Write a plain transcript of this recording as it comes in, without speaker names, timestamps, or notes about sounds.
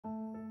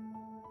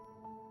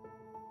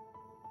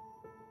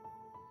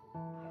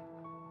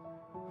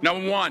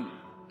Number one,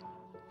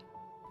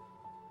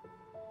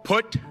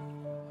 put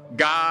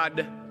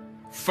God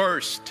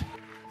first.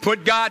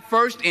 Put God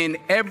first in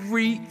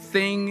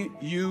everything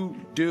you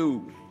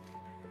do.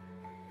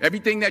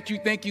 Everything that you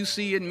think you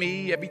see in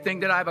me, everything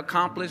that I've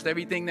accomplished,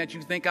 everything that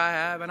you think I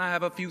have, and I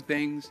have a few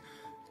things,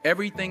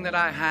 everything that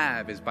I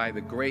have is by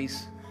the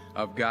grace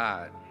of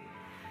God.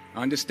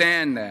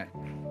 Understand that.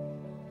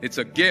 It's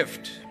a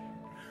gift.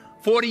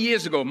 40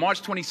 years ago,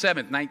 March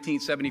 27th,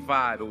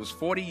 1975, it was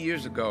 40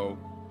 years ago,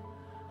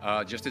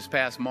 just this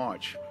past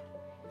March,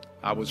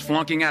 I was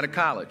flunking out of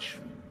college.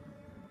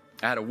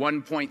 I had a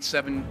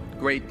 1.7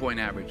 grade point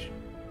average.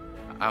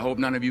 I hope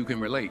none of you can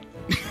relate.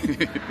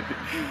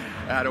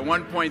 I had a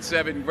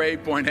 1.7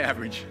 grade point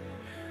average.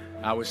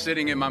 I was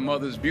sitting in my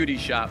mother's beauty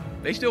shop.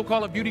 They still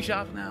call it beauty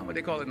shop now? What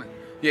they call it now?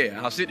 Yeah,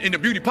 I was sitting in the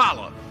beauty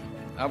parlor.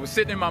 I was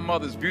sitting in my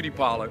mother's beauty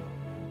parlor,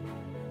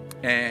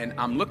 and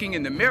I'm looking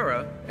in the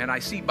mirror, and I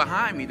see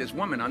behind me this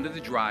woman under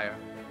the dryer.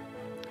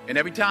 And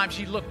every time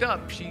she looked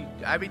up,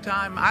 every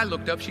time I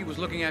looked up, she was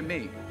looking at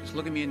me, just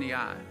looking me in the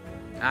eye.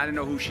 I didn't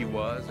know who she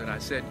was, and I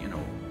said,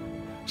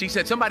 she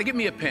said, somebody give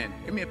me a pen,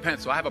 give me a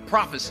pencil. I have a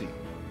prophecy.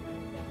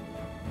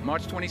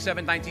 March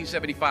 27,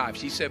 1975,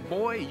 she said,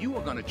 boy, you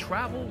are going to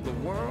travel the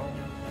world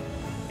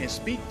and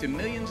speak to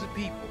millions of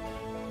people.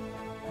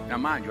 Now,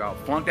 mind you, I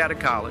flunked out of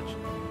college.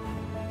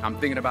 I'm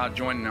thinking about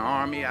joining the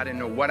army. I didn't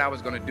know what I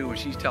was going to do, and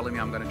she's telling me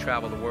I'm going to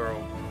travel the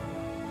world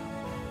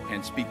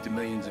and speak to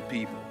millions of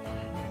people.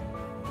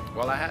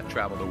 Well, I have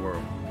traveled the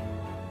world,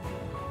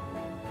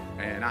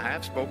 and I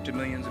have spoke to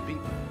millions of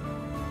people.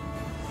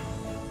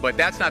 But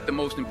that's not the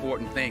most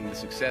important thing, the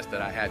success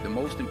that I had. The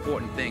most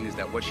important thing is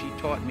that what she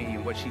taught me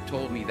and what she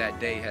told me that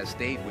day has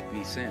stayed with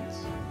me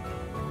since.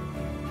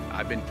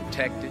 I've been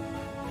protected.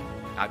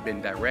 I've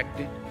been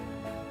directed.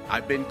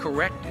 I've been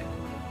corrected.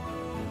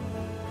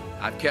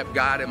 I've kept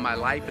God in my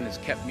life, and it's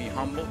kept me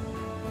humble.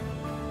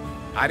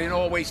 I didn't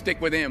always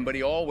stick with him, but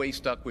he always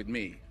stuck with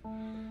me.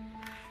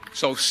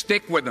 So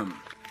stick with him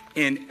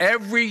in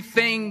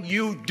everything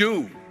you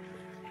do.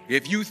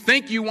 If you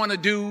think you want to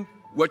do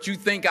what you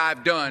think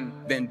I've done,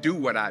 then do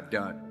what I've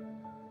done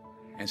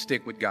and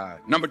stick with God.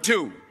 Number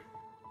two,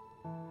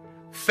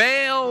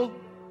 fail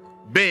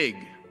big.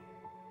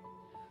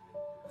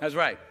 That's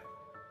right.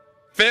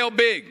 Fail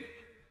big.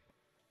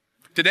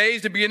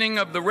 Today's the beginning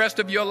of the rest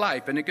of your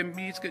life, and it can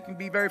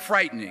be very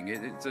frightening.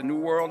 It's a new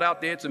world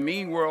out there. It's a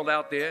mean world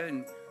out there,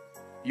 and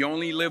you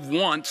only live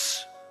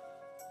once.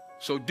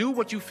 So do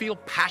what you feel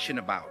passionate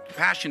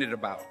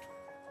about.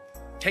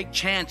 Take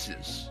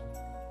chances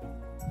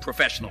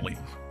professionally.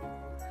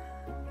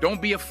 Don't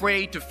be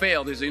afraid to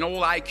fail. There's an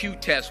old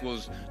IQ test,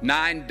 was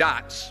 9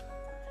 dots,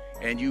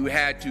 and you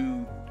had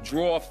to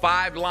draw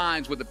 5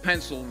 lines with a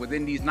pencil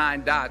within these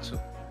 9 dots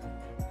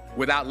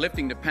without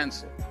lifting the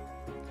pencil.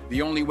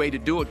 The only way to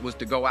do it was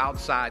to go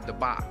outside the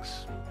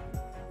box.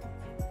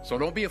 So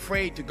don't be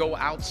afraid to go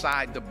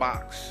outside the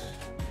box.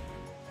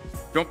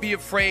 Don't be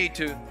afraid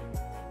to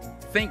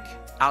think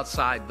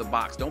outside the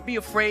box. Don't be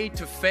afraid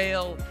to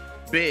fail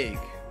big,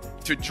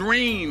 to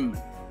dream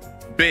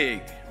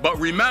big. But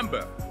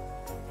remember,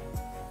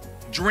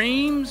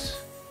 dreams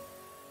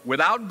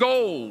without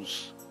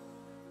goals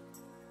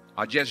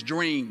are just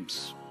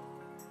dreams,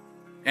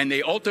 and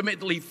they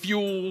ultimately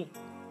fuel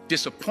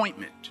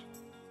disappointment.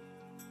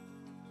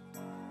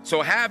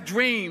 So have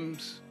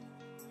dreams,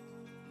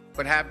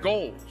 but have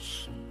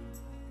goals.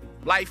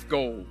 Life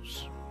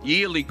goals,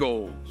 yearly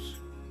goals,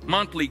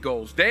 monthly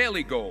goals,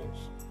 daily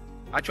goals.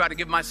 I try to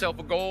give myself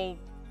a goal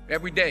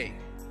every day.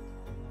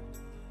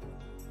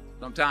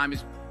 Sometimes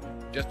it's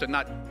just to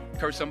not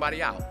curse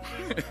somebody out.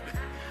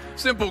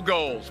 Simple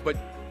goals, but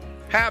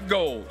have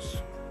goals.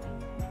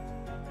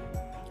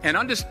 And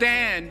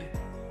understand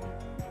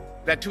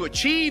that to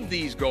achieve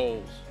these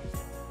goals,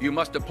 you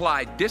must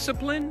apply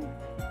discipline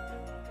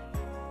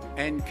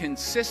and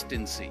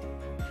consistency.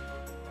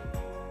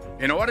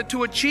 In order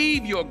to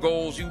achieve your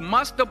goals, you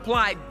must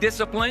apply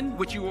discipline,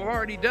 which you have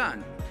already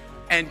done,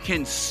 and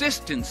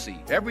consistency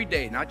every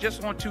day, not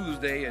just on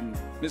Tuesday and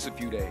miss a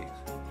few days.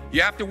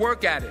 You have to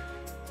work at it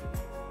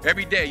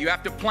every day. You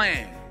have to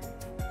plan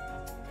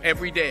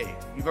every day.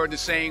 You've heard the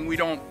saying, we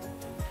don't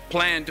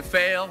plan to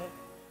fail,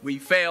 we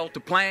fail to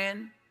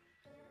plan.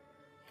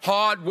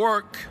 Hard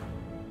work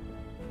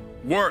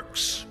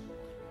works.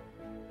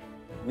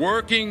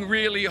 Working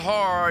really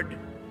hard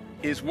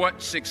is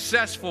what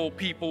successful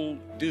people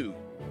do.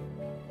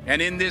 And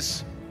in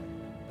this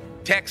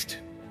text,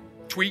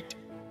 tweet,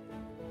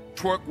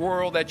 twerk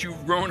world that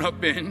you've grown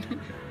up in,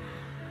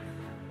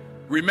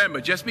 remember,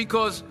 just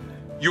because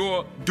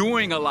you're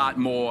doing a lot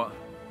more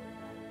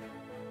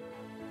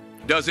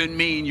doesn't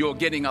mean you're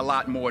getting a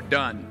lot more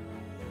done.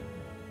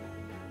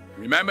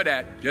 Remember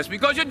that. Just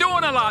because you're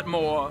doing a lot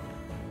more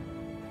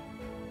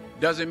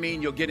doesn't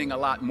mean you're getting a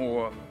lot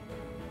more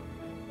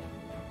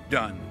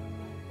done.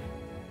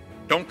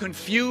 Don't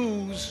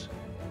confuse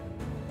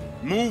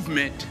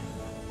movement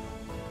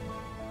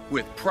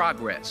with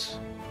progress.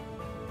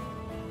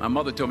 My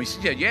mother told me,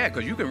 she said, yeah,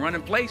 because you can run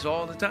in place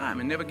all the time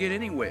and never get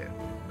anywhere.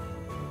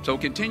 So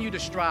continue to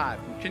strive,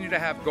 continue to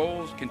have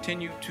goals,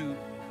 continue to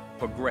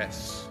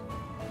progress.